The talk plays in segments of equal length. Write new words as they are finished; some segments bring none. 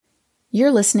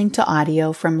You're listening to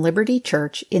audio from Liberty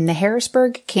Church in the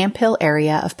Harrisburg Camp Hill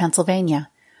area of Pennsylvania.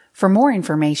 For more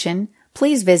information,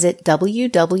 please visit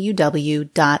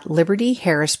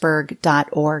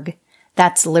www.libertyharrisburg.org.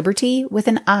 That's Liberty with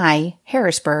an I,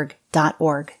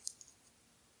 Harrisburg.org.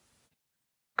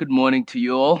 Good morning to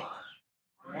you all.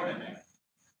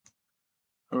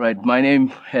 All right, my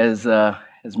name, as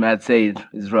Matt said,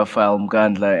 is Raphael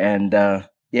Mgandla, and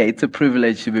it's a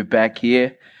privilege to be back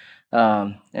here.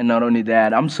 And not only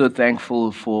that, I'm so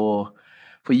thankful for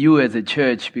you as a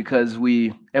church, because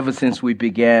ever since we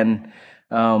began,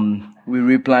 we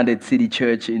replanted City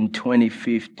Church in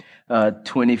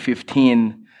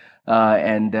 2015,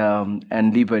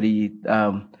 and Liberty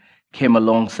came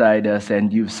alongside us,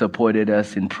 and you've supported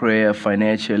us in prayer,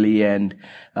 financially, and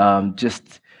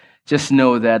just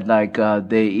know that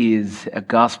there is a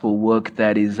gospel work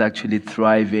that is actually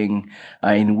thriving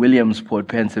in Williamsport,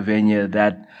 Pennsylvania,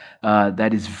 that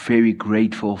is very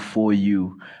grateful for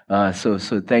you. So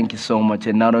thank you so much.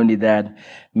 And not only that,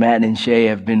 Matt and Shay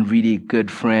have been really good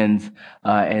friends,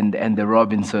 and the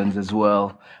Robinsons as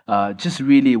well. Just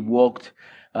really walked.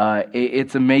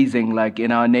 It's amazing,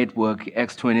 in our network,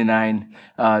 X29,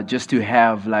 just to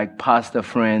have pastor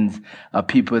friends,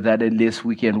 people that at least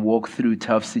we can walk through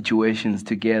tough situations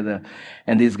together.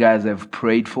 And these guys have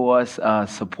prayed for us,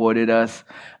 supported us,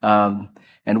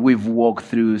 and we've walked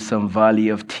through some valley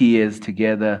of tears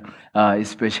together,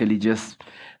 especially just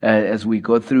as we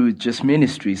go through just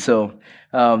ministry. So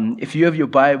if you have your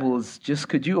Bibles, just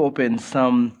could you open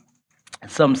Psalm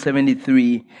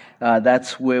 73,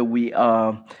 that's where we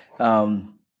are,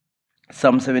 Psalm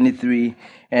 73,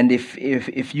 and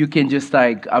if you can just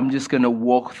I'm just going to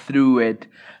walk through it.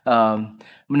 I'm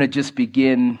going to just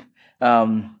begin,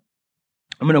 I'm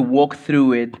going to walk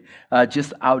through it,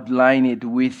 just outline it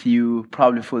with you,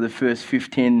 probably for the first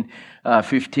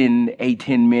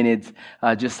 18 minutes,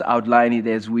 just outline it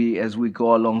as we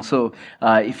go along. So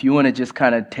if you want to just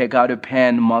kind of take out a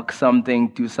pen, mark something,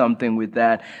 do something with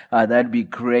that, that'd be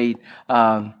great.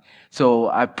 So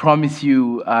I promise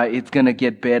you, it's going to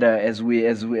get better as we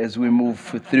move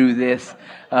through this.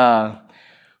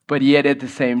 But yet at the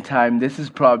same time, this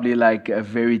is probably a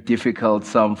very difficult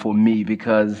psalm for me,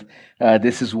 because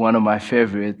this is one of my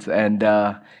favorites. And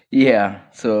so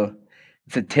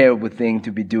it's a terrible thing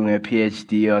to be doing a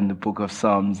PhD on the book of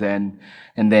Psalms, and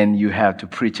then you have to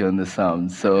preach on the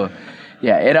Psalms. So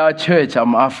at our church,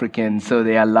 I'm African, so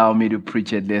they allow me to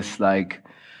preach at least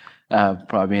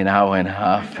probably an hour and a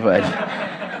half. But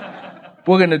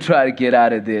we're going to try to get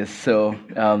out of this. So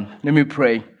let me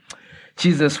pray.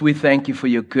 Jesus, we thank you for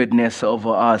your goodness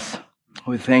over us.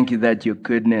 We thank you that your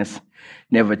goodness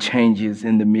never changes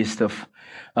in the midst of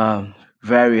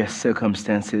various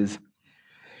circumstances.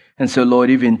 And so, Lord,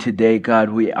 even today, God,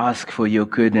 we ask for your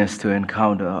goodness to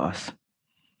encounter us.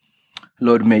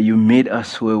 Lord, may you meet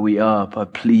us where we are,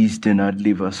 but please do not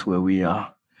leave us where we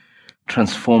are.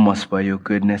 Transform us by your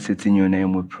goodness. It's in your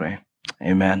name we pray.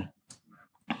 Amen.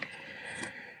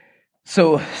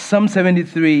 So Psalm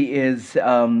 73 is,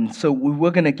 so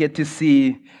we're going to get to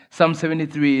see Psalm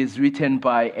 73 is written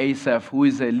by Asaph, who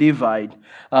is a Levite.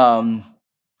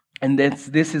 And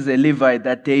this is a Levite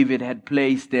that David had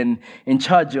placed in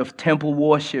charge of temple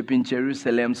worship in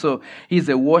Jerusalem. So he's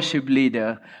a worship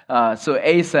leader. So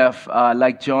Asaph,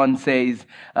 like John says,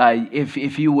 if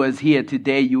he was here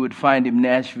today, you would find him in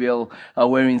Nashville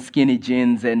wearing skinny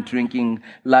jeans and drinking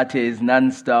lattes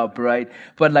nonstop, right?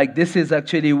 But this is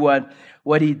actually what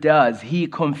he does. He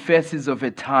confesses of a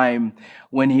time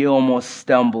when he almost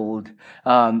stumbled,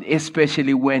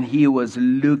 especially when he was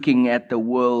looking at the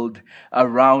world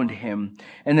around him.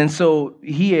 And then so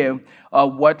here,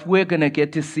 what we're going to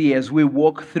get to see as we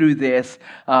walk through this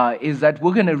is that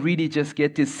we're going to really just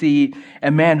get to see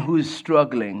a man who's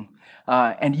struggling.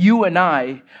 And you and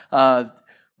I,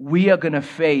 we are going to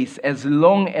face, as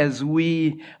long as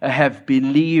we have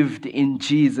believed in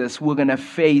Jesus, we're going to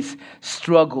face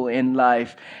struggle in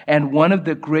life. And one of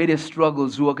the greatest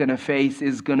struggles we're going to face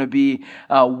is going to be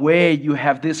where you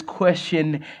have this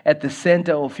question at the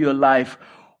center of your life.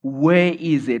 Where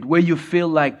is it? Where you feel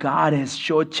like God has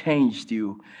shortchanged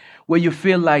you. Where you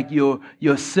feel like your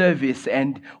service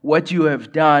and what you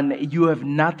have done, you have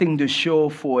nothing to show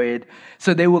for it.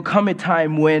 So there will come a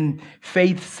time when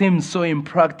faith seems so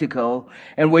impractical,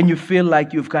 and when you feel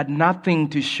like you've got nothing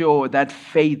to show, that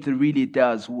faith really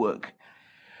does work.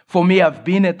 For me, I've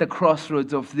been at the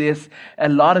crossroads of this a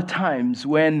lot of times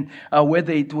when,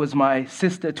 whether it was my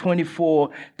sister, 24,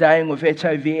 dying of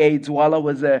HIV/AIDS while I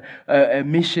was a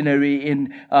missionary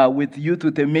with Youth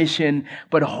with a Mission,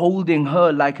 but holding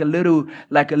her like a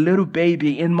little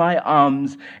baby in my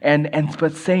arms,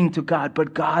 but saying to God,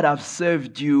 "But God, I've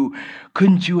served you.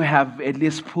 Couldn't you have at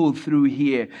least pulled through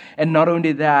here?" And not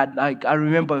only that, like I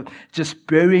remember just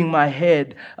burying my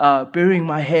head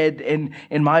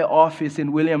in my office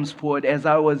in Williamsport as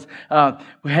I was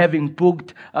having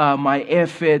booked my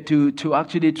airfare to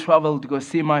actually travel to go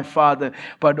see my father.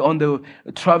 But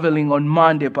traveling on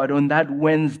Monday, but on that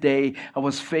Wednesday, I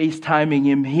was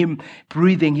FaceTiming him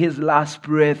breathing his last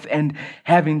breath and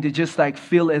having to just like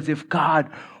feel as if, God,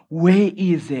 where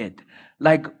is it?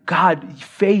 Like, God,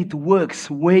 faith works.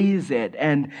 Where is it?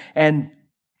 And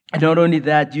not only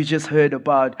that, you just heard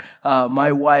about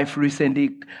my wife recently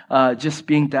just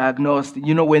being diagnosed.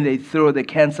 You know, when they throw the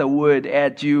cancer word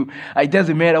at you, it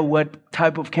doesn't matter what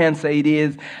type of cancer it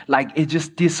is, like it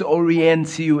just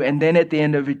disorients you. And then at the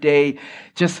end of the day,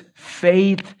 just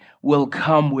faith will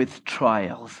come with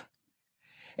trials.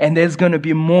 And there's going to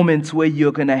be moments where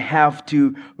you're going to have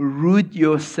to root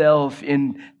yourself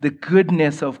in the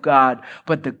goodness of God.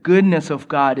 But the goodness of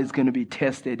God is going to be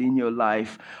tested in your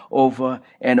life over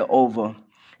and over.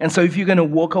 And so if you're going to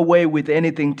walk away with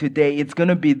anything today, it's going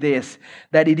to be this,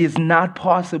 that it is not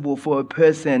possible for a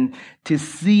person to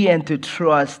see and to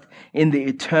trust in the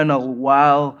eternal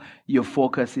while your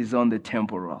focus is on the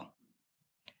temporal.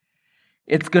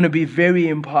 It's going to be very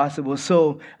impossible.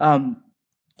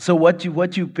 So what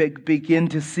you begin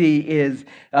to see is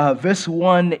verse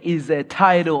 1 is a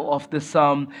title of the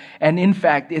psalm, and in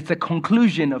fact, it's a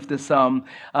conclusion of the psalm.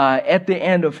 At the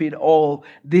end of it all,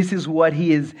 this is what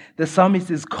the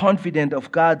psalmist is confident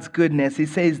of God's goodness. He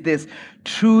says this,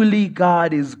 "Truly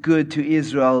God is good to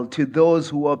Israel, to those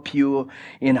who are pure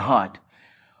in heart."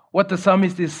 What the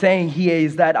psalmist is saying here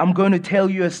is that I'm going to tell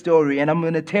you a story and I'm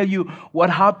going to tell you what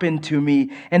happened to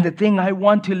me. And the thing I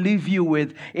want to leave you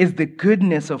with is the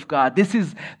goodness of God. This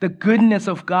is the goodness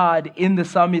of God in the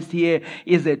psalmist here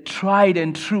is a tried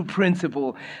and true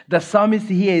principle. The psalmist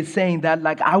here is saying that,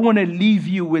 like, I want to leave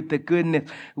you with the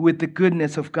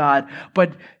goodness of God.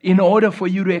 But in order for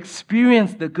you to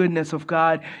experience the goodness of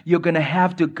God, you're going to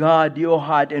have to guard your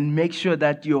heart and make sure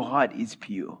that your heart is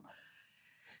pure.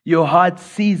 Your heart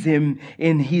sees him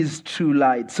in his true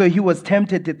light. So he was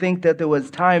tempted to think that there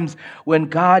was times when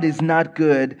God is not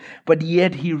good, but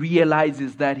yet he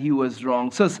realizes that he was wrong.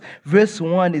 So verse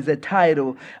 1 is a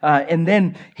title, and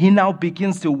then he now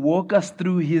begins to walk us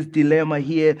through his dilemma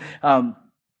here. In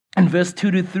verse 2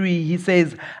 to 3, he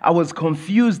says, I was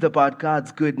confused about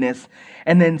God's goodness.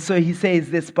 And then so he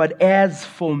says this, but as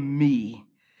for me,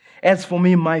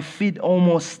 my feet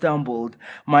almost stumbled.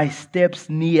 My steps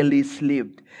nearly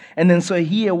slipped. And then so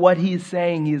here what he's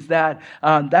saying is that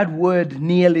that word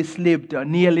nearly slipped or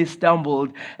nearly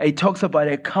stumbled, it talks about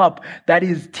a cup that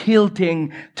is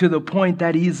tilting to the point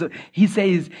that he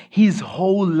says his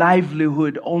whole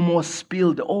livelihood almost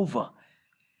spilled over.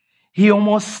 He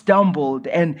almost stumbled.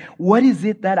 And what is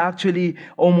it that actually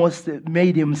almost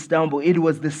made him stumble? It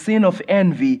was the sin of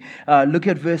envy. Look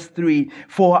at verse 3.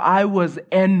 For I was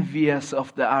envious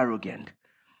of the arrogant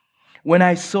when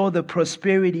I saw the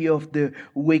prosperity of the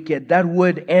wicked. That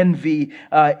word envy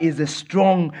is a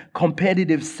strong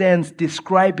competitive sense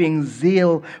describing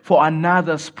zeal for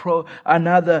another's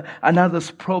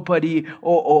property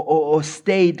or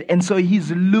state. And so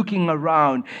he's looking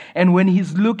around. And when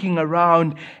he's looking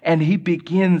around and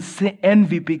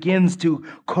envy begins to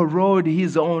corrode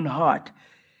his own heart.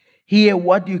 Here,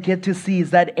 what you get to see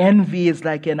is that envy is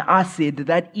like an acid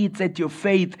that eats at your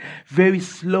faith very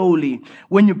slowly.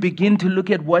 When you begin to look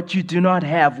at what you do not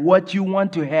have, what you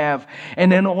want to have,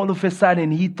 and then all of a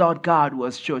sudden he thought God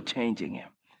was shortchanging him.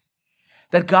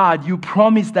 That God, you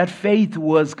promised that faith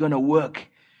was going to work,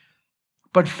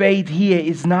 but faith here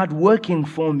is not working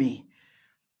for me.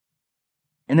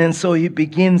 And then so he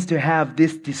begins to have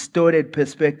this distorted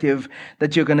perspective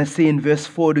that you're going to see in verse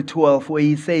 4 to 12, where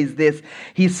he says this,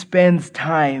 he spends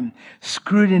time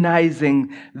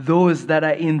scrutinizing those that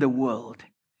are in the world.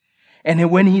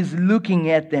 And when he's looking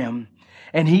at them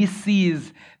and he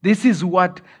sees this is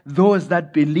what those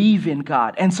that believe in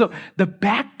God. And so the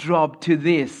backdrop to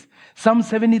this, Psalm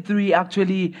 73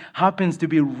 actually happens to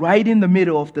be right in the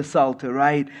middle of the Psalter,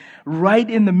 right? Right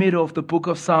in the middle of the book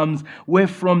of Psalms, where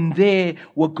from there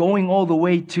we're going all the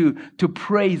way to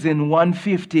praise in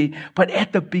 150. But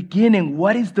at the beginning,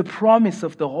 what is the promise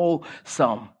of the whole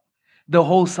Psalm? The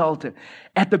whole Psalter.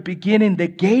 At the beginning, the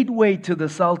gateway to the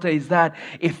Psalter is that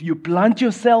if you plant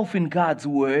yourself in God's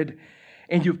word,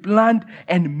 and you plant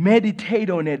and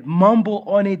meditate on it, mumble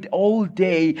on it all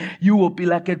day, you will be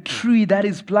like a tree that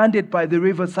is planted by the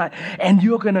riverside, and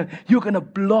you're gonna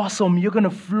blossom, you're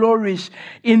gonna flourish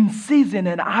in season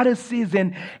and out of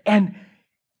season. And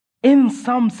in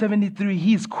Psalm 73,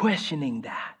 he's questioning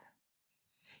that.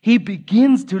 He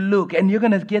begins to look, and you're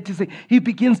going to get to say, he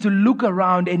begins to look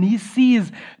around and he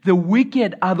sees the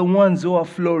wicked are the ones who are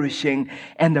flourishing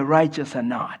and the righteous are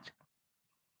not.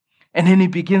 And then he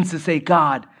begins to say,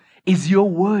 God, is your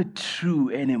word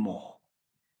true anymore?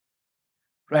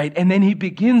 Right? And then he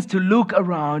begins to look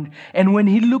around. And when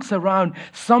he looks around,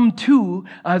 Psalm 2,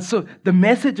 so the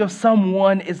message of Psalm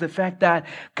 1 is the fact that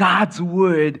God's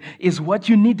word is what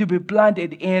you need to be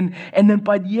planted in. And then,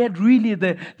 but yet really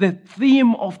the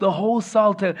theme of the whole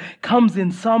Psalter comes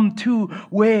in Psalm 2,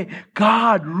 where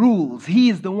God rules. He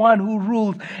is the one who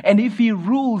rules. And if he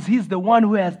rules, he's the one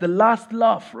who has the last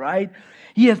laugh, right?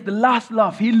 He has the last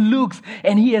laugh. He looks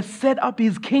and he has set up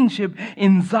his kingship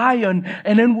in Zion.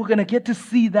 And then we're going to get to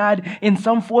see that in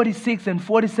Psalm 46 and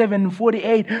 47 and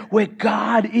 48, where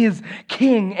God is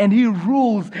king and he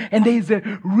rules. And there's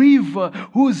a river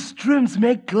whose streams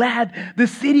make glad the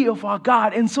city of our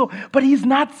God. And so, but he's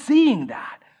not seeing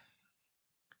that.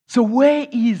 So where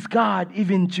is God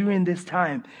even during this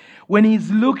time? When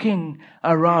he's looking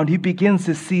around, he begins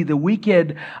to see the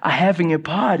wicked are having a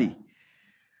party.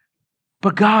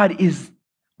 But God is,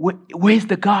 where's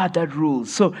the God that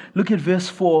rules? So look at verse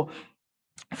 4.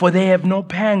 For they have no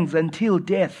pangs until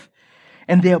death,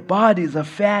 and their bodies are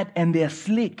fat and they're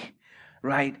sleek,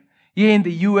 right? Here in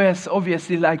the US,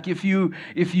 obviously, like if you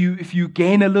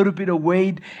gain a little bit of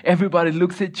weight, everybody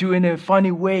looks at you in a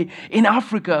funny way. In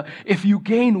Africa, if you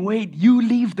gain weight, you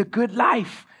live the good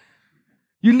life.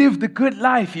 You live the good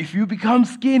life. If you become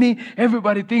skinny,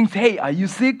 everybody thinks, hey, are you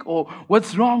sick or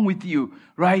what's wrong with you,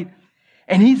 right?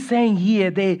 And he's saying here,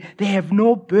 they have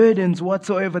no burdens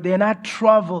whatsoever. They're not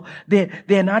troubled.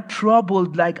 They're not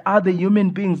troubled like other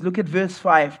human beings. Look at verse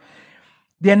 5.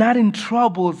 They're not in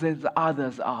troubles as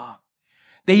others are.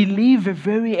 They live a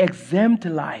very exempt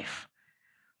life.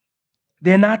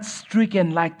 They're not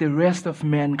stricken like the rest of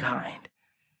mankind.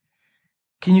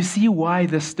 Can you see why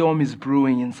the storm is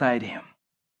brewing inside him?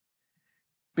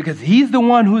 Because he's the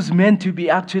one who's meant to be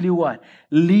actually what?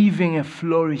 Living a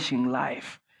flourishing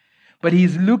life. But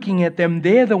he's looking at them.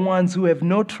 They're the ones who have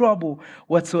no trouble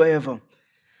whatsoever.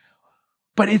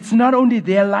 But it's not only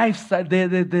their life,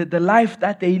 the life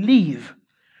that they live,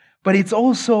 but it's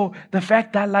also the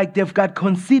fact that like they've got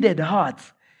conceited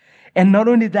hearts. And not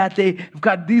only that, they've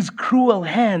got these cruel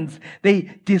hands.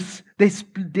 They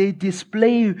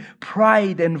display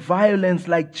pride and violence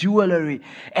like jewelry.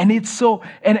 And it's so,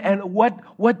 and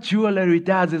what jewelry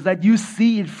does is that you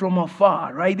see it from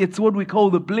afar, right? It's what we call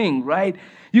the bling, right?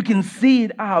 You can see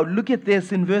it out. Look at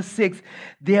this in verse 6.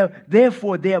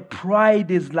 Therefore, their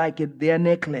pride is like their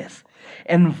necklace,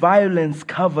 and violence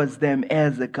covers them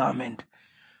as a garment.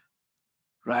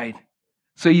 Right?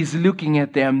 So he's looking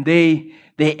at them. They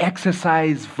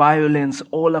exercise violence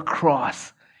all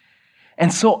across.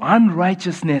 And so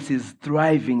unrighteousness is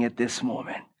thriving at this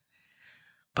moment.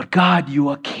 But God, you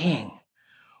are king.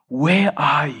 Where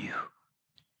are you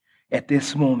at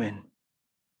this moment?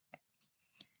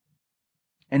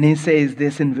 And he says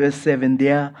this in verse 7,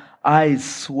 their eyes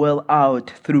swell out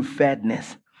through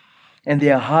fatness, and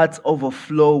their hearts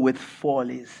overflow with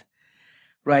follies.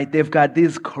 Right? They've got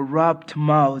these corrupt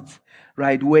mouths,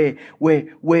 right? Where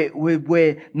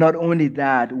not only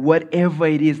that, whatever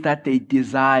it is that they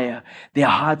desire, their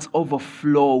hearts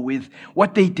overflow with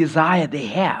what they desire, they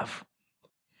have.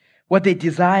 What they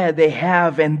desire, they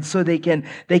have, and so they can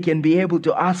be able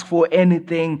to ask for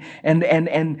anything.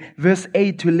 And verse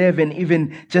 8 to 11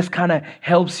 even just kind of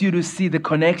helps you to see the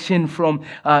connection from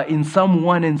in Psalm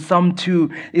 1 and Psalm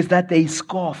 2 is that they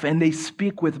scoff and they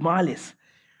speak with malice.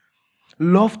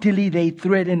 Loftily they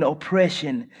threaten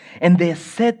oppression, and they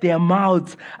set their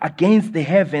mouths against the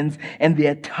heavens, and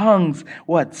their tongues,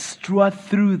 strut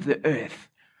through the earth.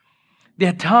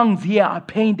 Their tongues here are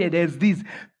painted as these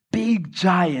big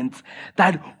giants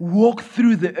that walk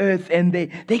through the earth, and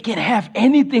they can have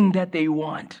anything that they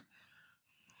want.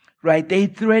 Right? They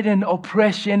threaten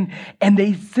oppression, and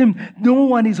no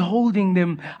one is holding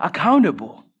them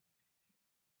accountable.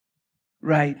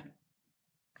 Right?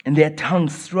 And their tongue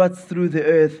struts through the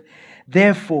earth.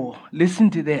 Therefore, listen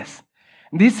to this.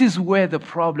 This is where the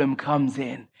problem comes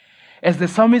in. As the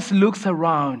psalmist looks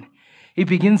around, he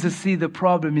begins to see the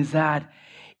problem is that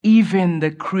even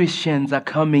the Christians are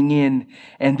coming in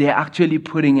and they're actually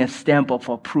putting a stamp of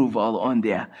approval on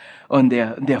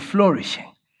their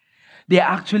flourishing. They're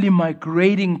actually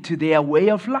migrating to their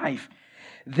way of life.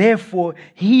 Therefore,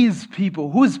 his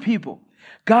people, whose people?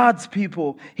 God's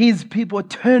people, his people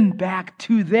turn back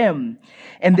to them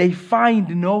and they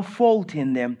find no fault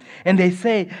in them. And they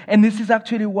say, and this is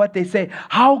actually what they say,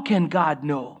 how can God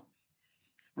know?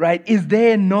 Right? Is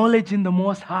there knowledge in the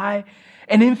Most High?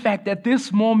 And in fact, at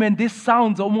this moment, this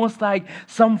sounds almost like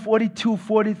Psalm 42,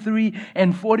 43,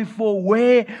 and 44,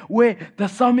 where the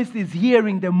psalmist is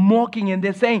hearing them mocking and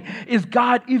they're saying, is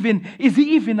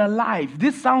he even alive?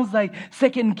 This sounds like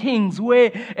 2 Kings,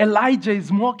 where Elijah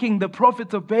is mocking the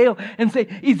prophets of Baal and say,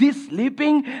 is he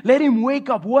sleeping? Let him wake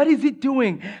up. What is he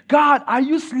doing? God, are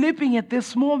you sleeping at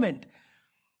this moment?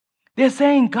 They're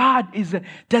saying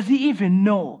does he even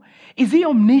know? Is he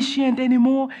omniscient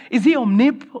anymore? Is he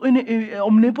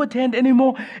omnipotent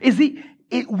anymore?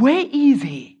 Where is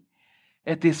he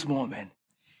at this moment?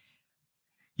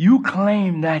 You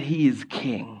claim that he is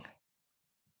king.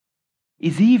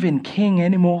 Is he even king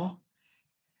anymore?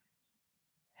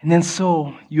 And then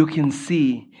so you can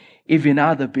see even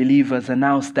other believers are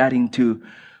now starting to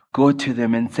go to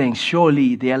them and saying,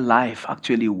 surely their life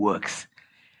actually works.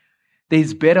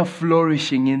 There's better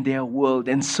flourishing in their world.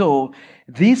 And so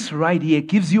this right here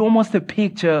gives you almost a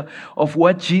picture of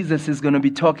what Jesus is going to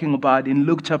be talking about in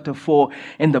Luke chapter 4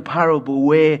 in the parable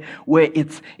where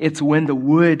it's when the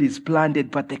word is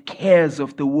planted, but the cares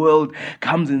of the world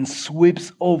comes and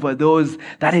sweeps over those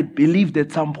that had believed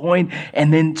at some point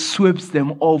and then sweeps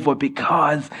them over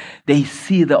because they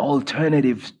see the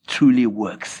alternative truly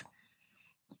works.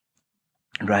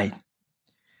 Right?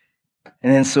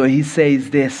 And then so he says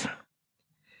this.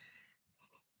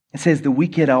 It says the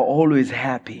wicked are always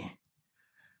happy.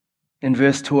 In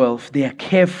verse 12, they are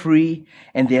carefree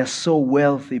and they are so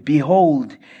wealthy.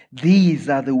 Behold, these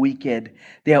are the wicked.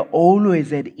 They are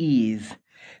always at ease.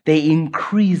 They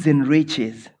increase in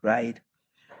riches, right?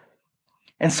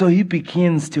 And so he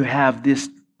begins to have this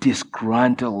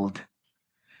disgruntled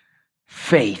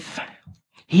faith.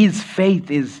 His faith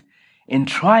is in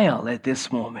trial at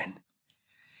this moment.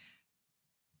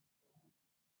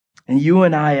 And you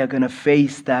and I are going to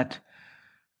face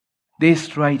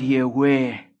this right here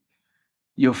where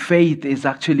your faith is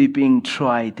actually being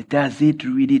tried. Does it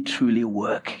really truly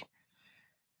work?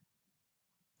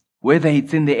 Whether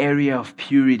it's in the area of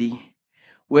purity,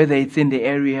 whether it's in the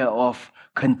area of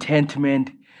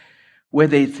contentment,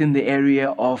 whether it's in the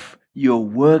area of your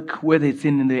work, whether it's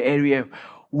in the area,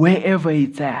 wherever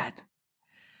it's at,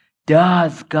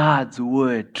 does God's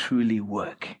word truly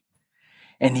work?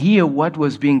 And here what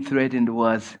was being threatened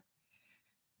was,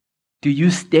 do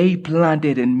you stay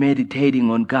planted and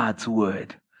meditating on God's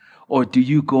word? Or do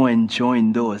you go and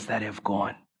join those that have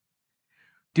gone?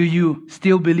 Do you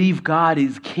still believe God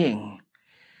is king?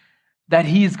 That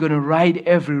he's going to right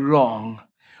every wrong?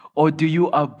 Or do you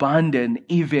abandon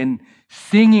even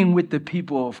singing with the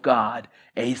people of God,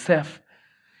 Asaph,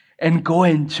 and go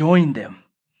and join them?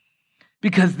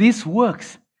 Because this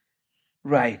works,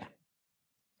 right?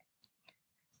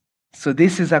 So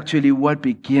this is actually what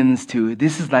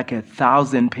this is like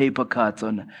 1,000 paper cuts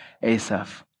on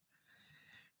Asaph,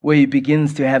 where he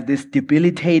begins to have this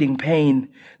debilitating pain.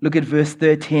 Look at verse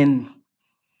 13.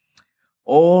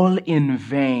 All in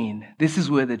vain. This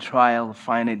is where the trial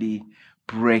finally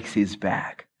breaks his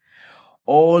back.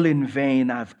 All in vain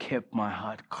I've kept my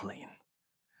heart clean.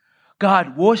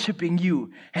 God, worshiping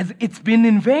you, it's been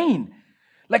in vain.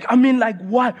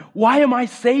 Why am I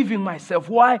saving myself?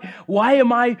 Why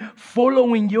am I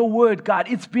following your word, God?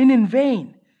 It's been in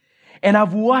vain. And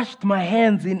I've washed my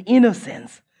hands in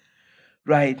innocence.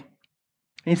 Right?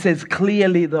 He says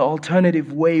clearly the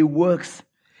alternative way works.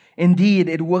 Indeed,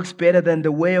 it works better than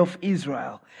the way of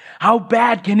Israel. How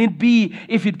bad can it be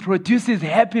if it produces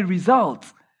happy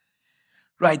results?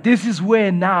 Right? This is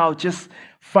where now just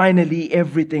finally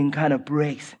everything kind of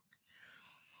breaks.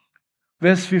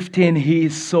 Verse 15, he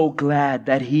is so glad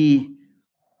that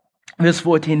verse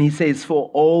 14, he says,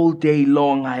 for all day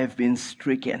long I have been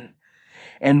stricken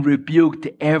and rebuked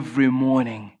every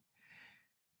morning.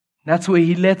 That's where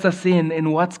he lets us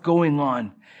in what's going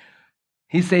on.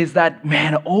 He says that,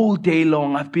 man, all day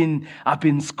long I've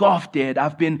been scoffed at,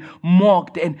 I've been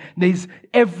mocked, and there's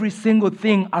every single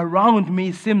thing around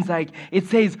me seems like it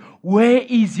says, where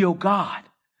is your God?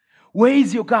 Where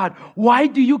is your God? Why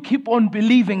do you keep on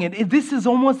believing it? This is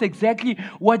almost exactly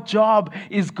what Job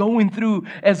is going through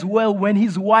as well when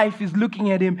his wife is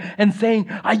looking at him and saying,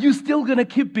 are you still going to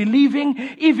keep believing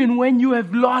even when you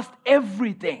have lost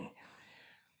everything?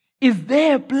 Is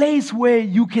there a place where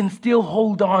you can still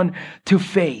hold on to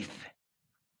faith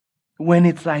when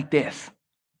it's like this?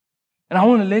 And I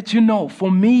want to let you know, for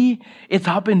me, it's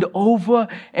happened over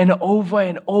and over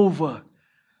and over.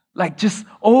 Like just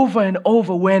over and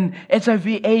over, when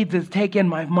HIV/AIDS has taken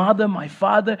my mother, my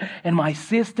father, and my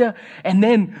sister, and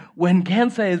then when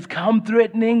cancer has come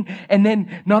threatening, and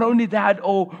then not only that,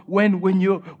 or when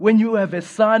you have a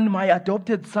son, my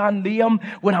adopted son Liam,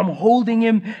 when I'm holding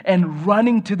him and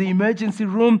running to the emergency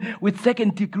room with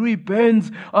 2nd-degree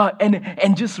burns,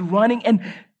 and just running, and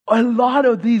a lot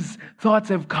of these thoughts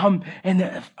have come, and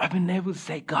I've been able to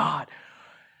say, God,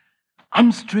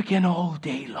 I'm stricken all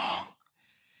day long.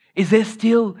 Is there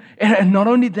still, and not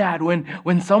only that,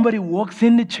 when somebody walks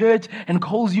in the church and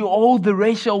calls you all the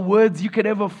racial words you could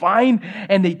ever find,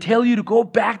 and they tell you to go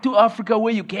back to Africa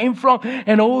where you came from,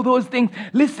 and all those things.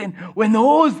 Listen, when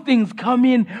those things come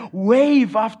in,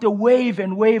 wave after wave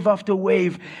and wave after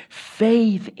wave,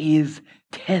 faith is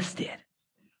tested.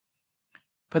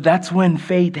 But that's when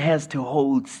faith has to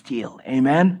hold still.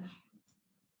 Amen?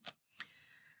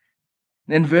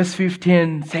 Then verse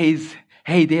 15 says,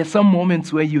 hey, there are some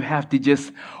moments where you have to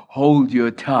just hold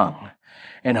your tongue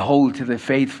and hold to the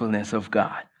faithfulness of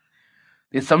God.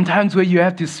 There's sometimes where you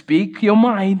have to speak your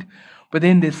mind, but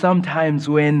then there's sometimes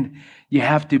when you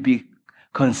have to be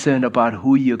concerned about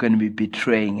who you're going to be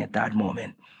betraying at that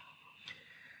moment.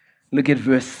 Look at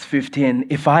verse 15.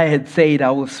 If I had said,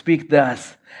 I will speak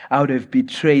thus, I would have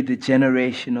betrayed the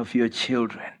generation of your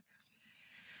children.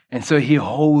 And so he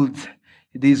holds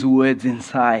these words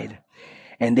inside.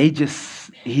 And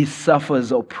he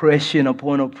suffers oppression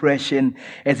upon oppression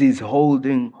as he's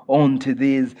holding on to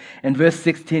this. And verse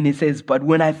 16, he says, but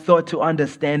when I thought to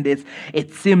understand this,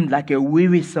 it seemed like a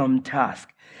wearisome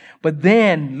task. But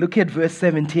then, look at verse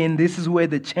 17. This is where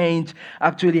the change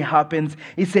actually happens.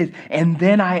 It says, and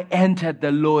then I entered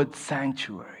the Lord's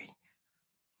sanctuary.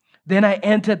 Then I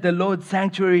entered the Lord's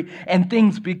sanctuary, and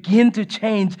things begin to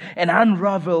change and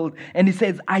unraveled. And he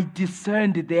says, I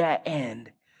discerned their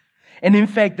end. And in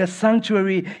fact, the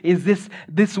sanctuary is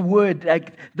this word,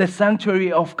 like the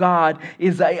sanctuary of God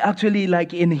is actually,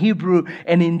 like in Hebrew,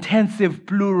 an intensive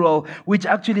plural, which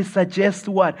actually suggests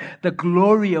what? The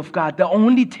glory of God. The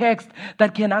only text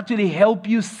that can actually help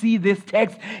you see this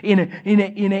text in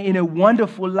a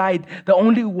wonderful light, the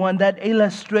only one that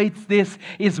illustrates this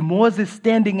is Moses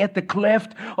standing at the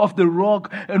cleft of the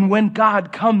rock, and when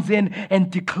God comes in and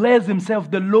declares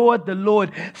himself the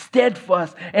Lord,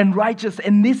 steadfast and righteous.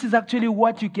 And this is actually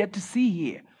what you get to see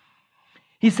here.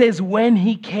 He says when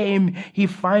he came, he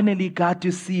finally got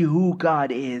to see who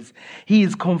God is. He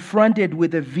is confronted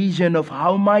with a vision of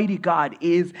how mighty God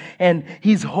is and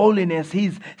his holiness,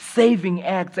 his saving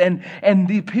acts. And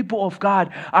the people of God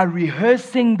are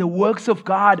rehearsing the works of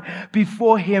God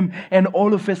before him. And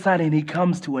all of a sudden he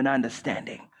comes to an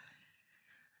understanding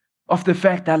of the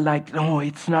fact that, like, no,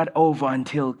 it's not over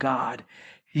until God.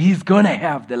 He's going to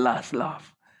have the last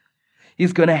laugh.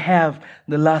 He's going to have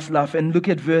the last laugh. And look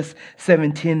at verse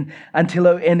 17.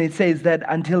 And it says that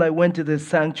until I went to the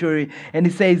sanctuary. And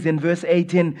it says in verse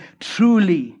 18,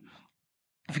 truly,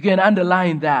 if you can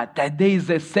underline that there is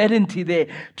a certainty there.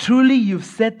 Truly, you've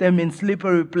set them in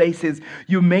slippery places.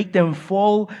 You make them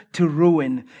fall to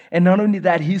ruin. And not only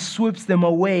that, he sweeps them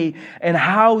away, and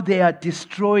how they are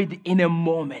destroyed in a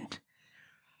moment.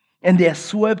 And they are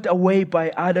swept away by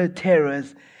other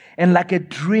terrors. And like a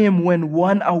dream when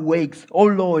one awakes, oh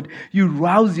Lord, you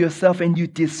rouse yourself and you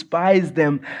despise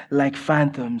them like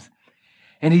phantoms.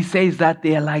 And he says that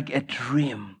they are like a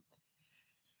dream.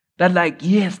 That, like,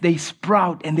 yes, they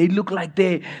sprout and they look like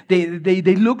they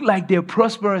look like they're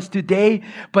prosperous today,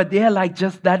 but they're like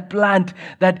just that plant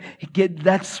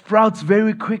that sprouts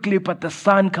very quickly, but the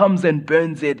sun comes and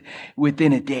burns it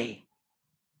within a day.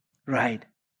 Right?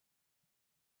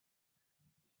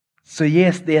 So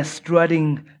yes, they are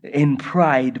strutting in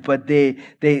pride, but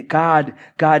God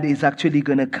is actually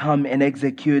going to come and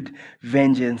execute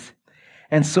vengeance.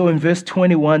 And so in verse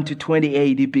 21 to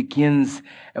 28, it begins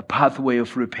a pathway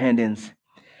of repentance.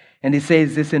 And it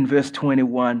says this in verse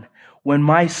 21, when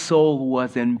my soul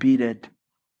was embittered,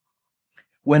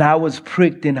 when I was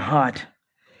pricked in heart,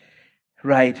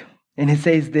 right? And he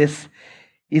says this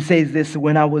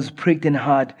when I was pricked in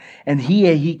heart. And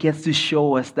here he gets to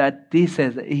show us that this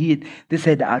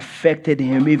had affected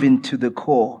him even to the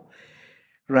core,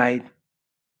 right?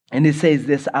 And it says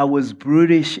this, I was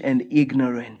brutish and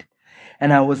ignorant,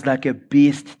 and I was like a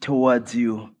beast towards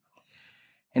you.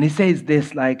 And he says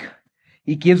this, like,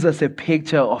 he gives us a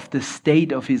picture of the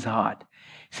state of his heart.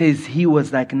 He says he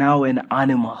was like now an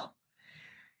animal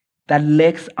that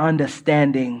lacks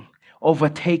understanding,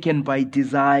 overtaken by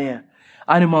desire.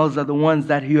 Animals are the ones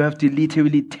that you have to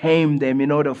literally tame them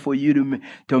in order for you to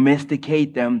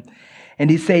domesticate them. And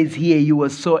he says here he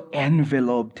was so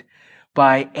enveloped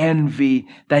by envy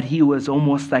that he was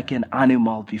almost like an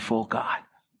animal before God.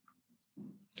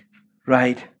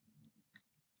 right?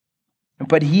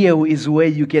 But here is where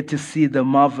you get to see the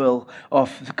marvel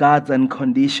of God's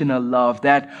unconditional love,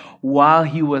 that while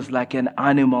he was like an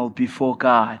animal before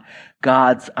God,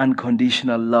 God's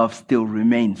unconditional love still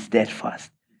remains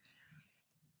steadfast.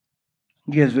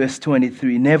 Here's verse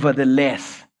 23.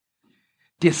 Nevertheless,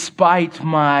 despite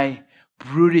my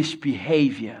brutish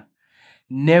behavior,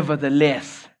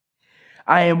 nevertheless,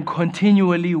 I am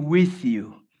continually with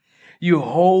you. You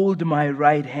hold my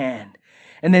right hand.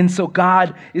 And then so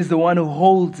God is the one who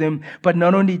holds him, but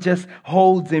not only just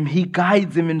holds him, he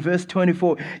guides him in verse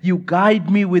 24. You guide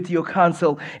me with your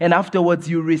counsel, and afterwards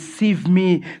you receive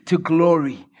me to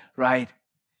glory, right?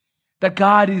 That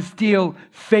God is still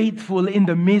faithful in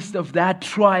the midst of that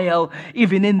trial.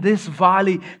 Even in this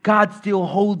valley, God still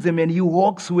holds him and he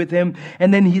walks with him.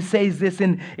 And then he says this,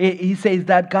 he says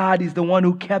that God is the one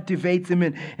who captivates him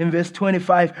in verse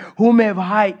 25. Whom have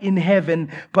I in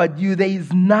heaven but you? There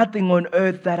is nothing on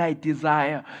earth that I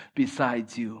desire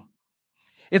besides you.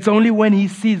 It's only when he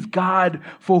sees God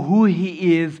for who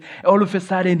he is, all of a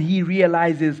sudden he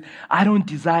realizes, I don't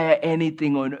desire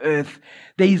anything on earth.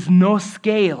 There is no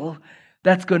scale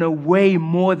that's going to weigh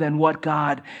more than what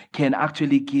God can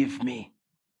actually give me.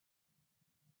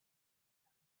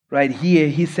 Right here,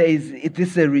 he says,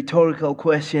 this is a rhetorical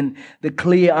question. The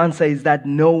clear answer is that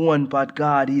no one but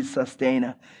God is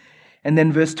sustainer. And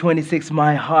then verse 26,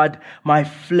 my heart, my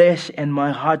flesh and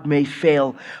my heart may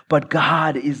fail, but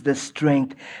God is the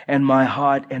strength and my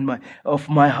heart of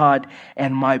my heart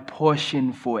and my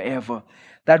portion forever.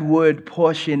 That word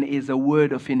portion is a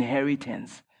word of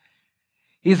inheritance.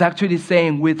 He's actually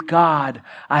saying, with God,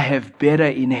 I have better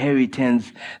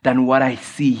inheritance than what I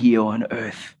see here on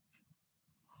earth.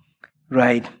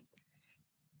 Right?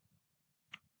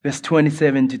 Verse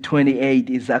 27 to 28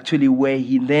 is actually where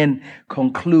he then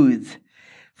concludes.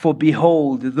 For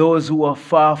behold, those who are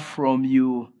far from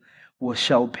you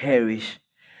shall perish.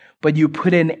 But you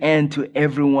put an end to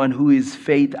everyone who is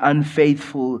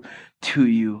unfaithful to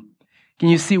you. Can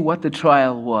you see what the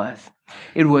trial was?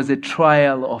 It was a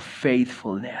trial of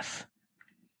faithfulness.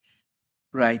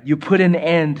 Right? You put an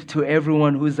end to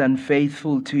everyone who is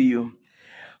unfaithful to you.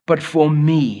 But for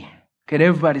me, can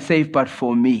everybody say, but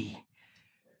for me?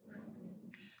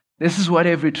 This is what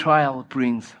every trial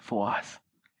brings for us.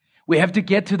 We have to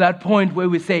get to that point where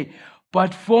we say,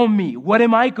 but for me, what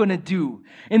am I going to do?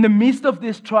 In the midst of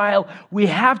this trial, we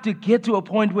have to get to a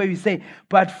point where we say,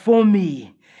 but for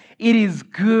me, it is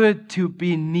good to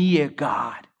be near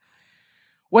God.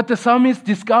 What the psalmist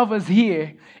discovers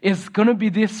here is going to be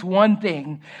this one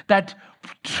thing, that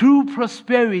true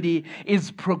prosperity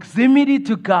is proximity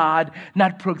to God,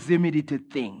 not proximity to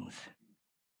things.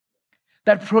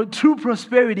 That true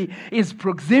prosperity is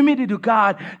proximity to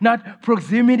God, not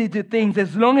proximity to things.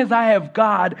 As long as I have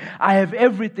God, I have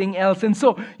everything else. And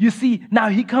so, you see, now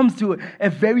he comes to a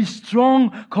very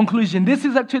strong conclusion. This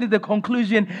is actually the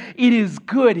conclusion. It is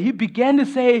good. He began to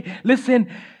say, listen,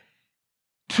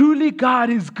 truly God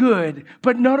is good.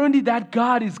 But not only that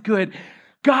God is good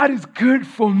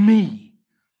for me.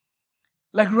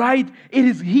 Like, right?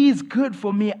 He is good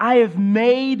for me. I have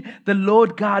made the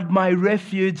Lord God my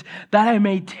refuge, that I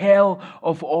may tell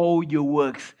of all your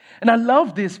works. And I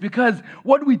love this because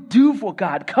what we do for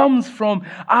God comes from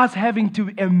us having to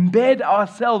embed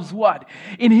ourselves, what?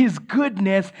 In his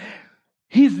goodness,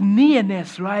 his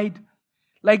nearness, right?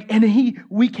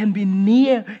 We can be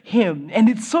near him. And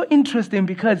it's so interesting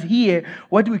because here,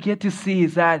 what we get to see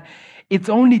is that it's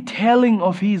only telling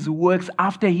of his works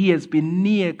after he has been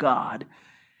near God.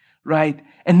 Right?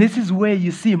 And this is where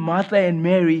you see Martha and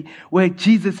Mary, where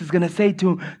Jesus is going to say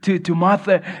to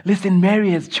Martha, listen, Mary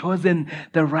has chosen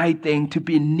the right thing, to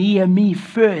be near me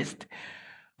first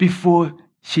before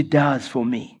she does for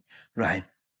me. Right?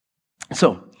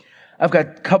 So, I've got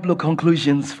a couple of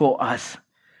conclusions for us.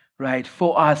 Right?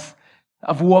 For us,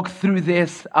 I've walked through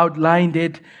this, outlined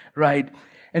it. Right?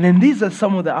 And then these are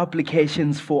some of the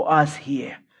applications for us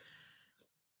here.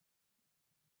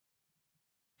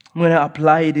 I'm going to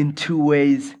apply it in two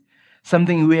ways.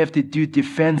 Something we have to do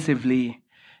defensively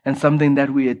and something that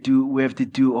we have to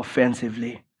do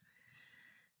offensively.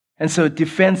 And so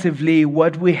defensively,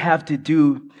 what we have to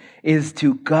do is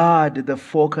to guard the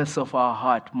focus of our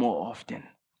heart more often.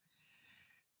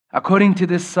 According to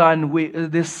this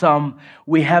psalm,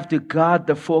 we have to guard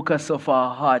the focus of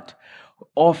our heart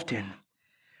often.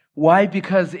 Why?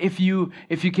 Because if you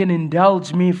can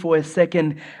indulge me for a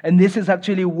second, and this is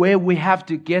actually where we have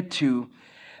to get to,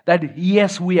 that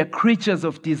yes, we are creatures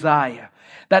of desire.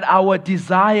 That our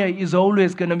desire is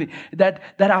always going to be, that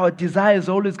our desire is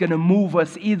always going to move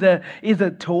us either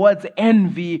towards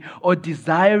envy or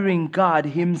desiring God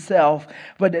himself.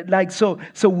 But so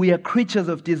we are creatures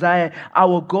of desire.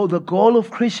 The goal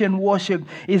of Christian worship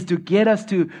is to get us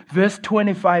to verse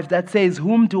 25 that says,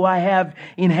 "Whom do I have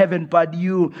in heaven but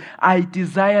you? I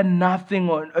desire nothing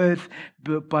on earth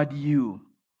but you."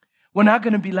 We're not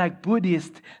going to be like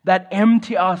Buddhists that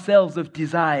empty ourselves of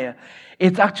desire.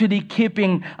 It's actually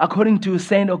keeping, according to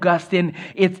St. Augustine,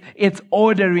 it's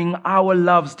ordering our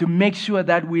loves to make sure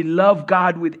that we love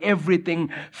God with everything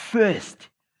first,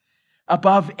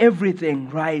 above everything,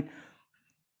 right?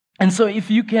 And so if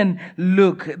you can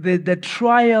look, the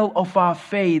trial of our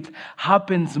faith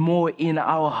happens more in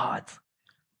our hearts.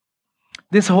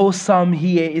 This whole psalm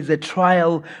here is a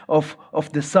trial of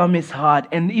the psalmist's heart.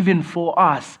 And even for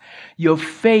us, your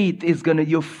faith and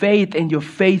your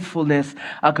faithfulness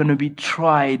are going to be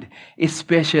tried,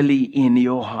 especially in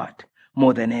your heart,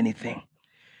 more than anything.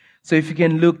 So if you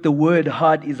can look, the word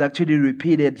heart is actually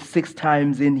repeated 6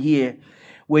 times in here,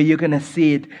 where you're going to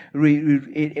see it,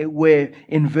 where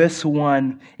in verse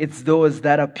 1, it's those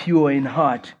that are pure in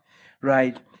heart,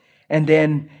 right? And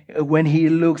then when he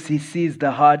looks, he sees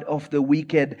the heart of the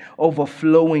wicked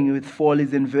overflowing with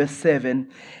follies in verse 7.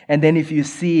 And then if you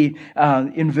see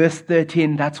in verse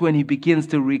 13, that's when he begins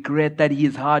to regret that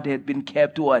his heart had been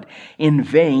kept in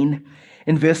vain.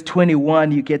 In verse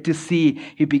 21, you get to see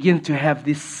he begins to have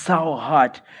this sour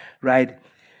heart, right?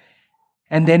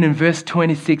 And then in verse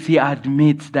 26, he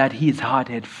admits that his heart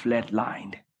had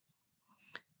flatlined.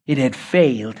 It had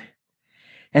failed.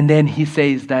 And then he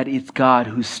says that it's God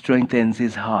who strengthens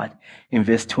his heart in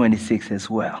verse 26 as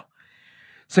well.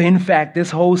 So in fact,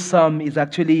 this whole psalm is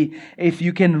actually, if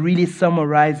you can really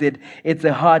summarize it, it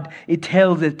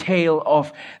tells a tale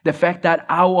of the fact that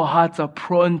our hearts are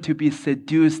prone to be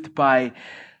seduced by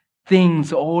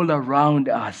things all around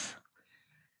us.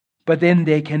 But then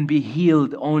they can be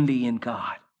healed only in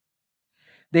God.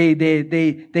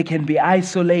 They can be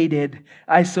isolated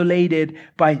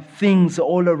by things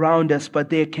all around us, but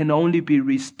they can only be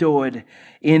restored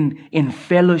in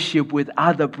fellowship with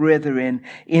other brethren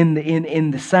in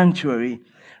the sanctuary,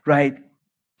 right?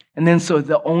 And then so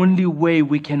the only way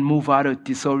we can move out of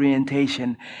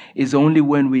disorientation is only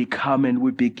when we come and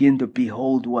we begin to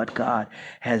behold what God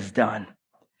has done.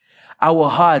 Our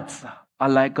hearts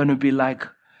are going to be like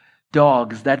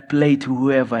dogs that play to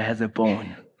whoever has a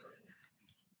bone.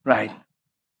 Right.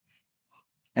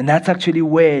 And that's actually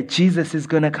where Jesus is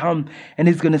going to come. And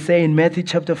he's going to say in Matthew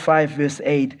chapter 5, verse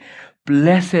 8,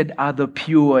 "Blessed are the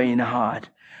pure in heart,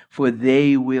 for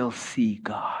they will see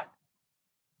God."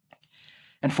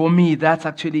 And for me, that's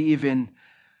actually even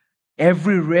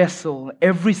every wrestle,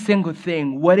 every single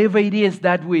thing, whatever it is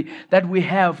that we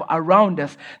have around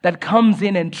us that comes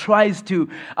in and tries to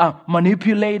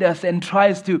manipulate us and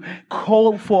tries to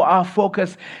call for our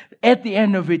focus. At the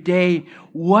end of the day,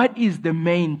 what is the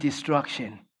main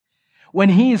distraction? When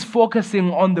he is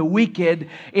focusing on the wicked,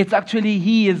 it's actually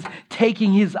he is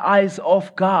taking his eyes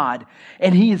off God.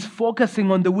 And he is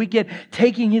focusing on the wicked,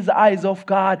 taking his eyes off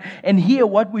God. And here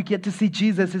what we get to see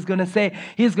Jesus is going to say,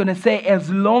 he's going to say, as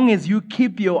long as you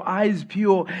keep your eyes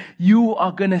pure, you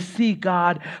are going to see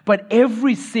God. But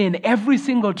every sin, every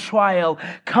single trial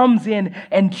comes in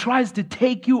and tries to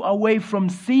take you away from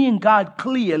seeing God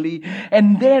clearly.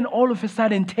 And then all of a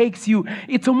sudden takes you,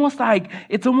 it's almost like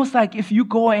if you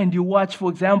go and you watch,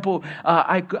 for example,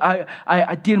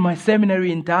 I did my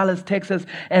seminary in Dallas, Texas,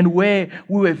 and where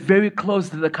we were very close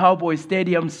to the Cowboy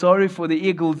Stadium. Sorry for the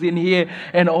Eagles in here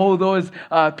and all those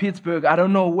Pittsburgh. I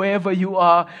don't know wherever you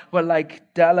are, but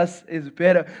like Dallas is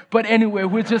better. But anyway,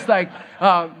 we're just like...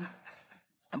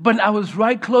 But I was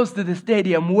right close to the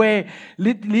stadium where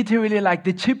literally like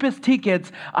the cheapest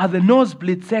tickets are the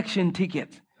nosebleed section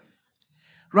tickets.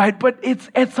 Right? But it's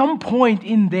at some point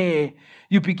in there,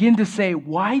 you begin to say,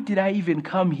 why did I even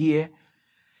come here?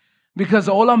 Because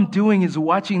all I'm doing is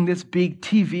watching this big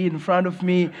TV in front of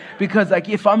me. Because like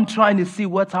if I'm trying to see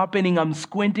what's happening, I'm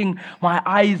squinting my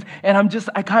eyes and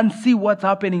I can't see what's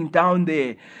happening down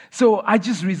there. So I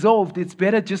just resolved it's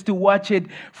better just to watch it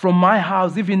from my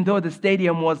house, even though the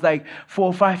stadium was like 4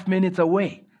 or 5 minutes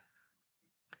away.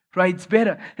 Right? It's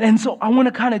better. And so I want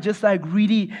to kind of just like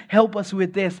really help us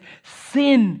with this.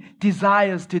 Sin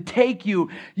desires to take you.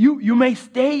 You may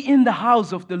stay in the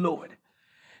house of the Lord.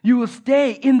 You will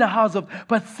stay in the house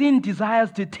but sin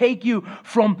desires to take you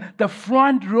from the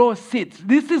front row seats.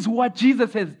 This is what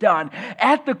Jesus has done.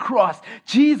 At the cross,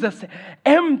 Jesus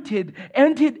emptied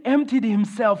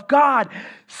himself. God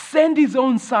sent his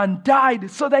own son, died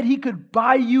so that he could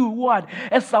buy you what?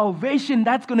 A salvation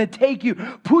that's going to take you,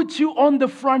 put you on the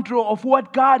front row of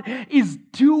what God is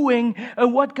doing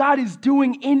and what God is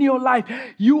doing in your life.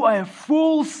 You are a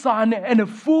full son and a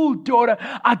full daughter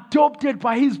adopted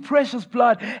by his precious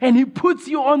blood, and he puts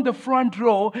you on the front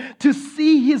row to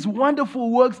see his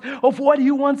wonderful works of what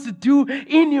he wants to do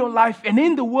in your life and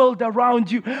in the world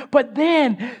around you. But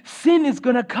then sin is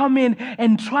going to come in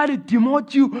and try to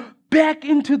demote you back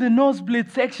into the nosebleed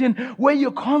section where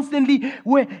you're constantly,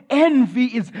 where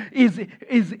envy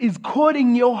is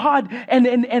coating your heart, and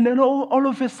then all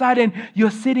of a sudden you're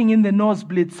sitting in the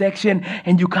nosebleed section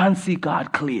and you can't see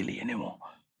God clearly anymore.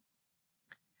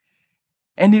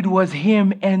 And it was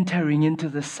him entering into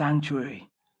the sanctuary.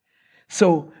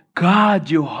 So guard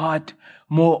your heart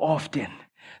more often.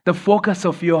 The focus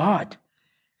of your heart,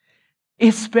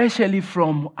 especially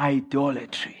from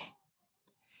idolatry.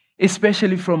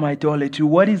 Especially from idolatry.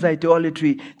 What is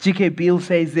idolatry? G.K. Beale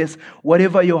says this: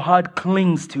 whatever your heart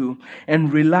clings to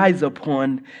and relies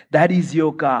upon, that is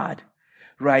your God.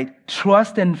 Right?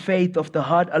 Trust and faith of the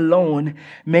heart alone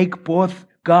make both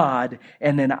God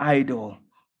and an idol.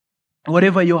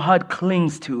 Whatever your heart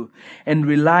clings to and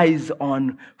relies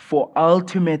on for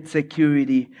ultimate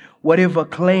security, whatever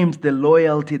claims the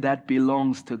loyalty that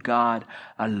belongs to God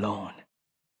alone.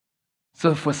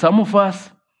 So for some of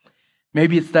us,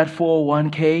 maybe it's that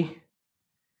 401k,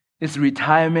 it's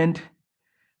retirement,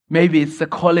 maybe it's a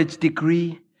college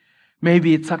degree,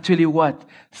 maybe it's actually what?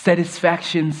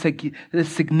 Satisfaction,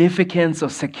 significance, or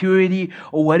security,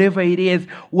 or whatever it is.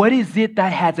 What is it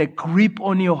that has a grip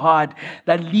on your heart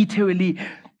that literally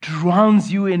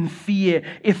drowns you in fear?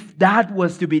 If that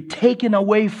was to be taken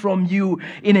away from you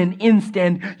in an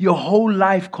instant, your whole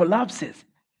life collapses.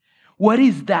 What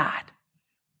is that?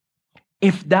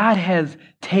 If that has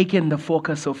taken the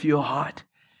focus of your heart,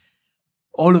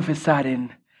 all of a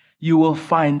sudden, you will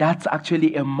find that's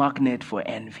actually a magnet for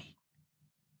envy.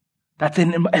 That's a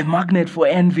magnet for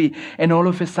envy. And all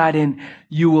of a sudden,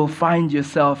 you will find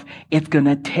yourself, it's going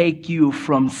to take you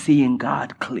from seeing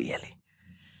God clearly.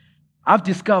 I've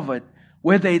discovered,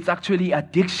 whether it's actually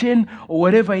addiction or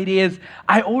whatever it is,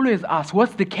 I always ask,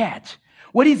 what's the catch?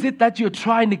 What is it that you're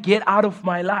trying to get out of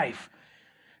my life?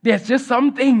 There's just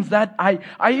some things that I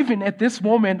even at this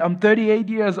moment, I'm 38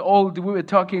 years old. We were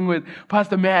talking with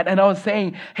Pastor Matt, and I was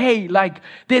saying, hey,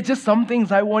 there's just some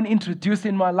things I want to introduce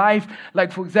in my life.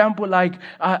 Like, for example, I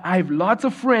have lots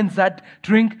of friends that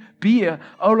drink beer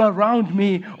all around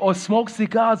me or smoke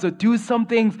cigars or do some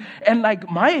things. And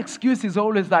my excuse is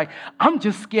always I'm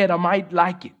just scared I might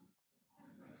like it.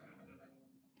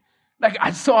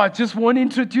 I just want to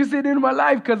introduce it in my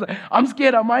life because I'm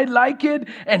scared I might like it.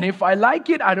 And if I like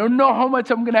it, I don't know how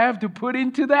much I'm going to have to put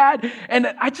into that. And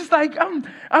I just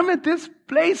I'm at this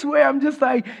place where I'm just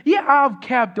yeah, I've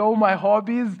kept all my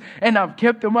hobbies and I've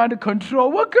kept them under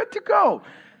control. We're good to go,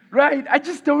 right? I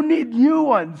just don't need new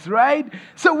ones, right?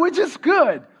 So we're just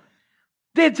good.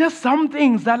 There are just some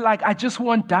things that I just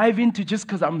won't dive into just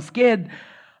because I'm scared.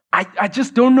 I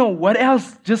just don't know what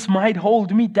else just might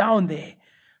hold me down there.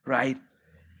 Right?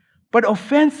 But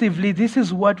offensively, this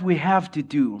is what we have to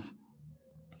do.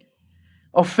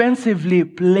 Offensively,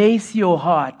 place your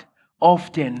heart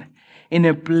often in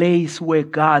a place where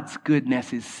God's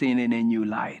goodness is seen in a new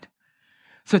light.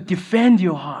 So defend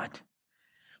your heart.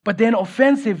 But then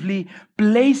offensively,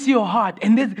 place your heart.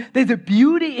 And there's a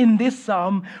beauty in this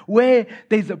psalm where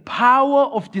there's a power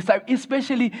of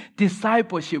especially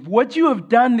discipleship. What you have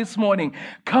done this morning,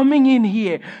 coming in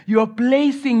here, you're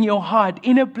placing your heart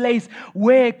in a place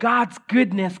where God's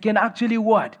goodness can actually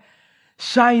what?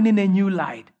 Shine in a new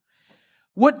light.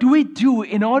 What do we do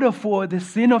in order for the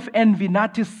sin of envy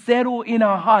not to settle in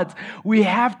our hearts? We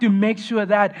have to make sure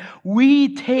that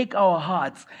we take our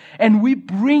hearts and we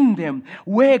bring them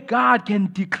where God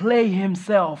can declare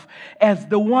himself as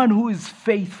the one who is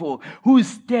faithful, who is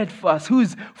steadfast, who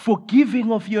is forgiving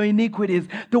of your iniquities,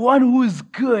 the one who is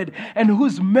good and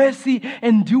whose mercy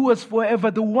endures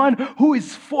forever, the one who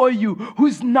is for you, who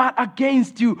is not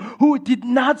against you, who did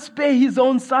not spare his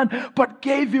own son but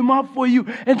gave him up for you,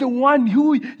 and the one who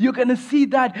you're going to see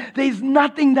that there is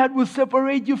nothing that will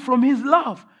separate you from his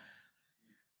love.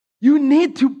 You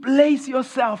need to place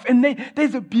yourself. And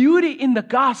there's a beauty in the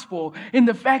gospel, in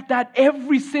the fact that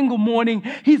every single morning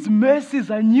his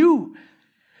mercies are new.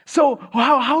 So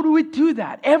how do we do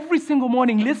that? Every single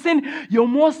morning, listen, your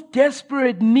most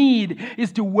desperate need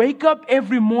is to wake up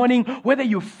every morning, whether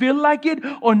you feel like it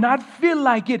or not feel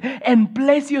like it, and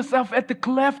place yourself at the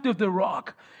cleft of the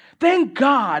rock. Thank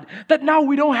God that now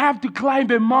we don't have to climb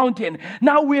a mountain.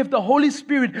 Now we have the Holy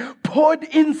Spirit poured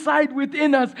inside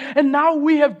within us. And now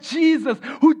we have Jesus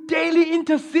who daily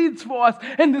intercedes for us.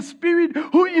 And the Spirit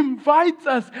who invites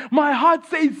us. My heart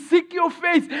says, seek your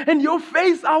face. And your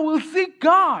face I will seek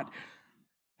God.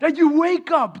 That you wake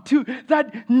up to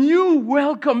that new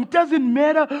welcome. It doesn't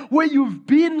matter where you've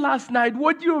been last night,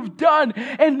 what you have done.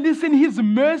 And listen, His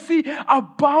mercy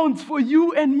abounds for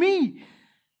you and me.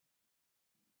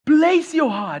 Place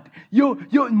your heart, your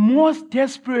most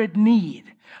desperate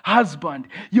need, husband,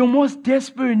 your most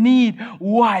desperate need,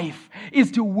 wife,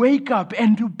 is to wake up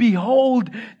and to behold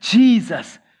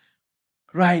Jesus.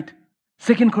 Right?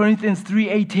 2 Corinthians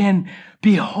 3:18,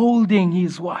 beholding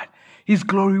His what? His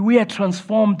glory. We are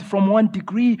transformed from one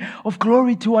degree of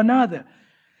glory to another.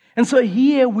 And so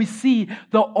here we see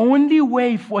the only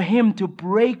way for Him to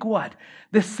break what?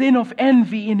 The sin of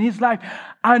envy in His life,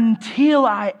 until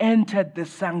I entered the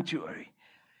sanctuary.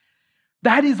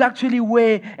 That is actually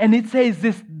where, and it says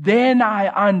this, then I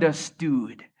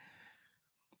understood.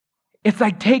 It's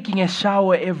like taking a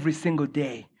shower every single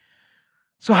day.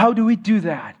 So how do we do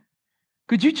that?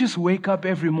 Could you just wake up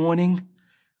every morning?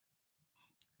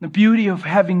 The beauty of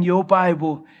having your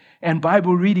Bible and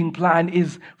Bible reading plan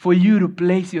is for you to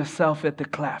place yourself at the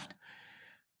cleft.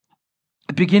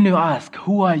 Begin to ask,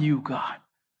 who are you, God?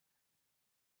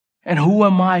 And who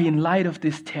am I in light of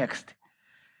this text?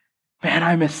 Man,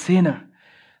 I'm a sinner.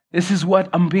 This is what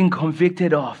I'm being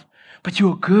convicted of. But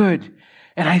you're good.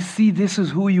 And I see this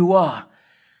is who you are.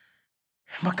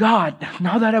 But God,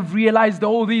 now that I've realized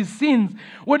all these sins,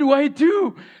 what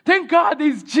do? Thank God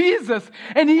there's Jesus.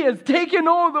 And He has taken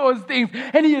all those things.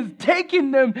 And He has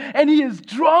taken them. And He has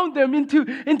drowned them into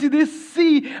this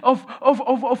sea of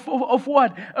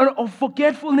what? Of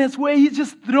forgetfulness, where He's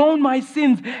just thrown my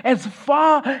sins as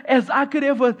far as I could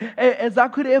ever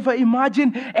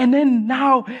imagine. And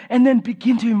then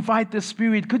begin to invite the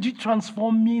Spirit. Could you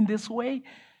transform me in this way?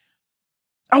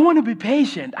 I want to be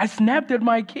patient. I snapped at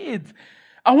my kids.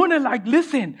 I want to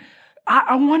listen.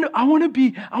 I want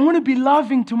to be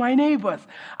loving to my neighbors.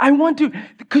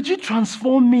 Could you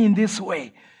transform me in this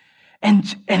way? And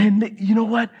you know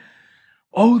what?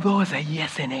 All those are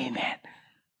yes and amen.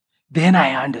 Then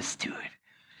I understood.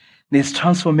 There's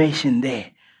transformation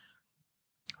there.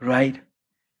 Right?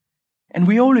 And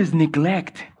we always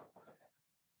neglect.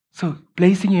 So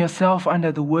placing yourself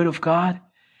under the Word of God,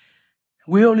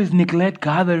 we always neglect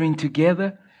gathering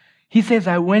together. He says,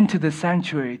 I went to the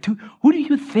sanctuary. Who do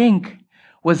you think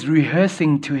was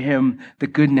rehearsing to Him the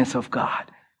goodness of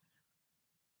God?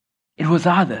 It was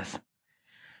others.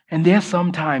 And there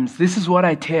sometimes, this is what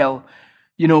I tell,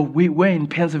 we're in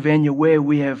Pennsylvania where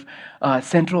we have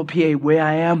Central PA where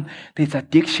I am. There's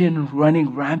addiction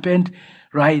running rampant,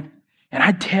 right? And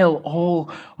I tell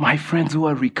all my friends who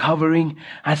are recovering,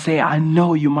 I say, I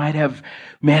know you might have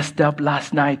messed up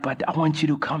last night, but I want you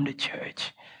to come to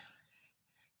church.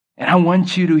 And I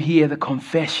want you to hear the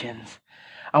confessions.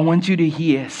 I want you to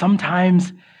hear.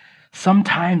 Sometimes,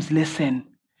 listen,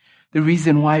 the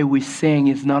reason why we sing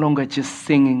is no longer just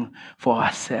singing for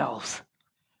ourselves.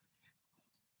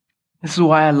 This is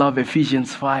why I love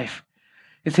Ephesians 5.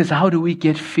 It says, how do we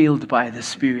get filled by the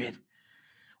Spirit?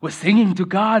 We're singing to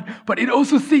God, but it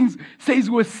also says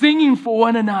we're singing for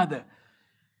one another.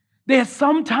 There's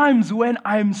sometimes when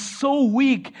I'm so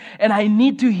weak and I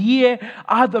need to hear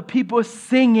other people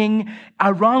singing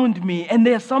around me. And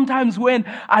there's sometimes when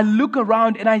I look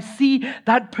around and I see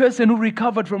that person who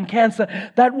recovered from cancer,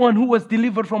 that one who was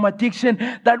delivered from addiction,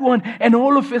 that one, and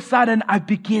all of a sudden I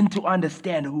begin to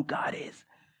understand who God is.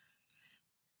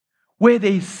 Where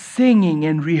there's singing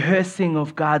and rehearsing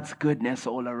of God's goodness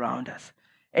all around us.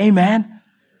 Amen?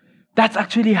 That's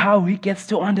actually how he gets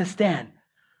to understand.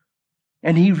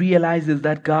 And he realizes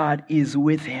that God is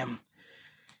with him.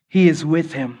 He is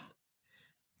with him.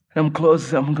 And I'm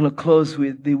going to close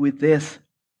with this.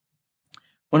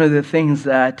 One of the things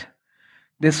that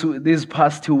these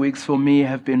past 2 weeks for me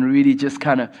have been really just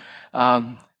kind of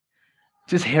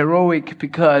just heroic,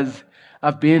 because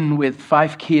I've been with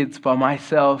 5 kids by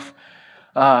myself.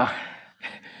 And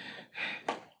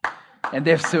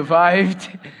they've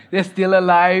survived. They're still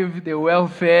alive. They're well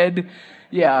fed.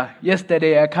 Yeah,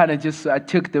 yesterday I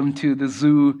took them to the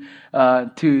zoo,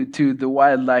 to the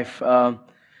wildlife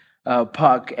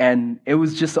park, and it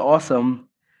was just awesome.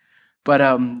 But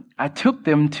on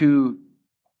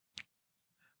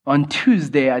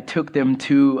Tuesday, I took them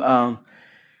to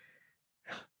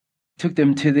took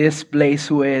them to this place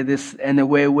where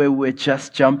we're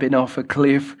just jumping off a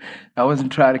cliff. I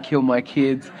wasn't trying to kill my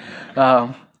kids.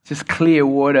 Just clear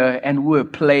water, and we were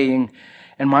playing.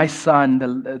 And my son,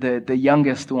 the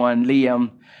youngest one, Liam,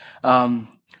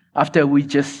 after we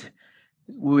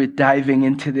were diving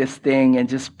into this thing and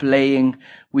just playing,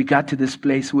 we got to this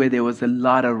place where there was a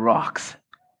lot of rocks.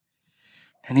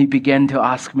 And he began to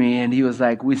ask me, and he was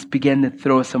like, we began to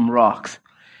throw some rocks.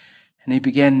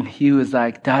 And he was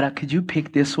like, Dada, could you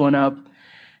pick this one up?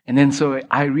 And then so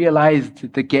I realized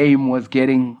that the game was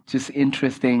getting just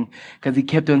interesting, because he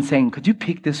kept on saying, could you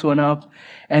pick this one up?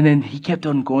 And then he kept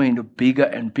on going to bigger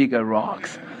and bigger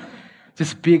rocks.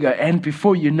 Just bigger. And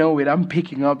before you know it, I'm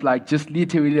picking up just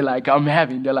literally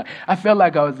I felt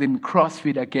like I was in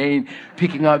CrossFit again,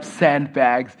 picking up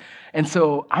sandbags. And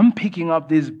so I'm picking up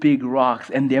these big rocks,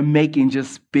 and they're making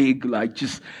just big,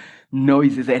 just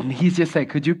noises. And he's just like,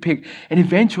 could you pick? And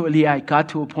eventually I got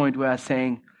to a point where I was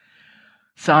saying,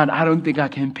 son, I don't think I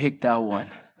can pick that one.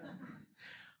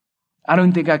 I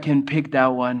don't think I can pick that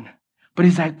one. But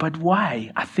he's like, but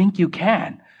why? I think you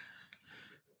can.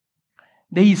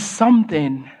 There is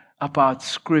something about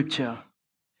Scripture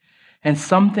and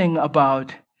something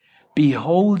about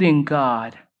beholding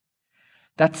God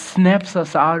that snaps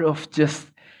us out of just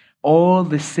all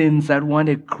the sins that want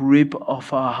a grip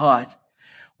of our heart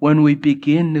when we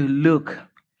begin to look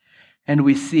and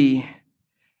we see.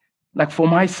 Like for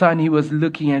my son, he was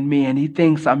looking at me and he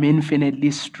thinks I'm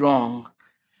infinitely strong.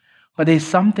 But there's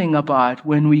something about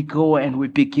when we go and we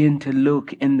begin to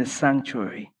look in the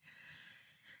sanctuary,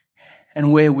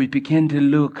 and where we begin to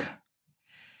look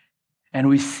and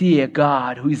we see a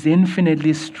God who is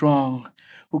infinitely strong,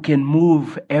 who can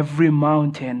move every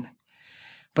mountain.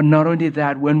 But not only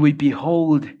that, when we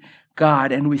behold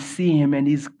God and we see Him and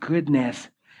His goodness,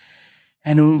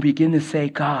 and when we begin to say,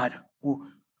 God,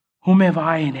 whom have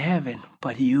I in heaven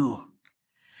but you?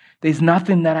 There's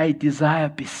nothing that I desire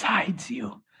besides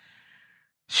you.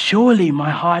 Surely my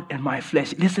heart and my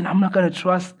flesh. Listen, I'm not going to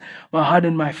trust my heart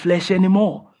and my flesh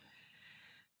anymore.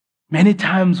 Many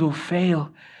times we'll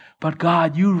fail, but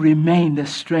God, you remain the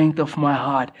strength of my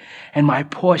heart and my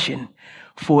portion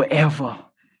forever.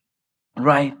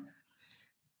 Right?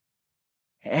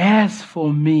 As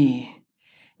for me,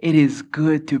 it is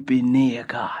good to be near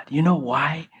God. You know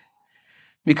why?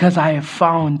 Because I have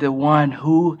found the one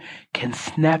who can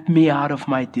snap me out of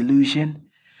my delusion,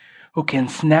 who can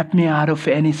snap me out of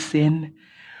any sin,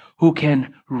 who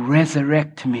can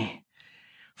resurrect me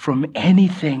from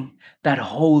anything that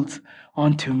holds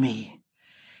onto me.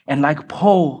 And like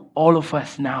Paul, all of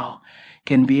us now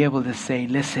can be able to say,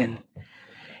 listen,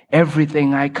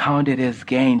 everything I counted as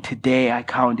gain, today I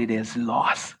count it as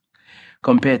loss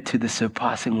compared to the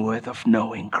surpassing worth of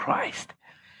knowing Christ.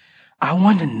 I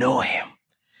want to know Him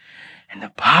and the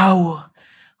power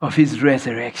of His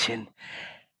resurrection.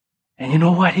 And you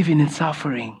know what? Even in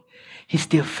suffering, He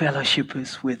still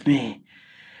fellowships with me.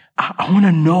 I want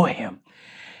to know Him.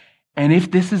 And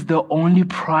if this is the only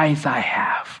prize I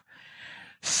have,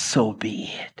 so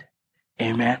be it.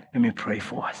 Amen. Let me pray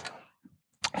for us.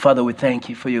 Father, we thank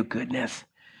you for your goodness.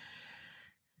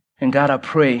 And God, I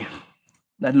pray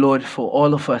that, Lord, for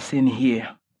all of us in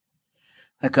here,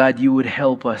 that God, you would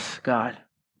help us, God,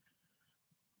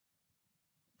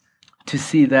 to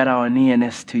see that our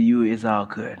nearness to you is our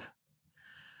good.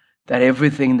 That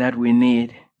everything that we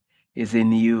need is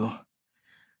in you,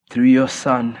 through your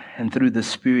Son and through the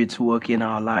Spirit's work in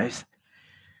our lives.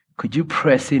 Could you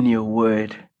press in your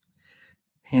word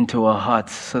into our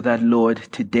hearts so that, Lord,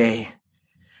 today,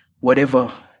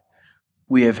 whatever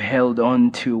we have held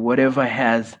on to, whatever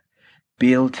has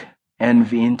built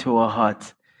envy into our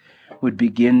hearts, would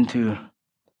begin to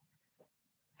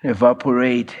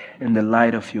evaporate in the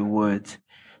light of your words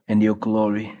and your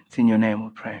glory. It's in your name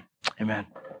we pray. Amen.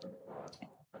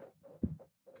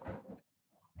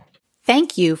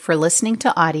 Thank you for listening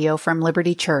to audio from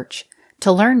Liberty Church.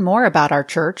 To learn more about our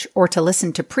church or to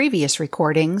listen to previous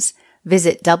recordings,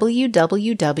 visit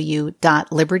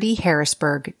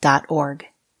www.libertyharrisburg.org.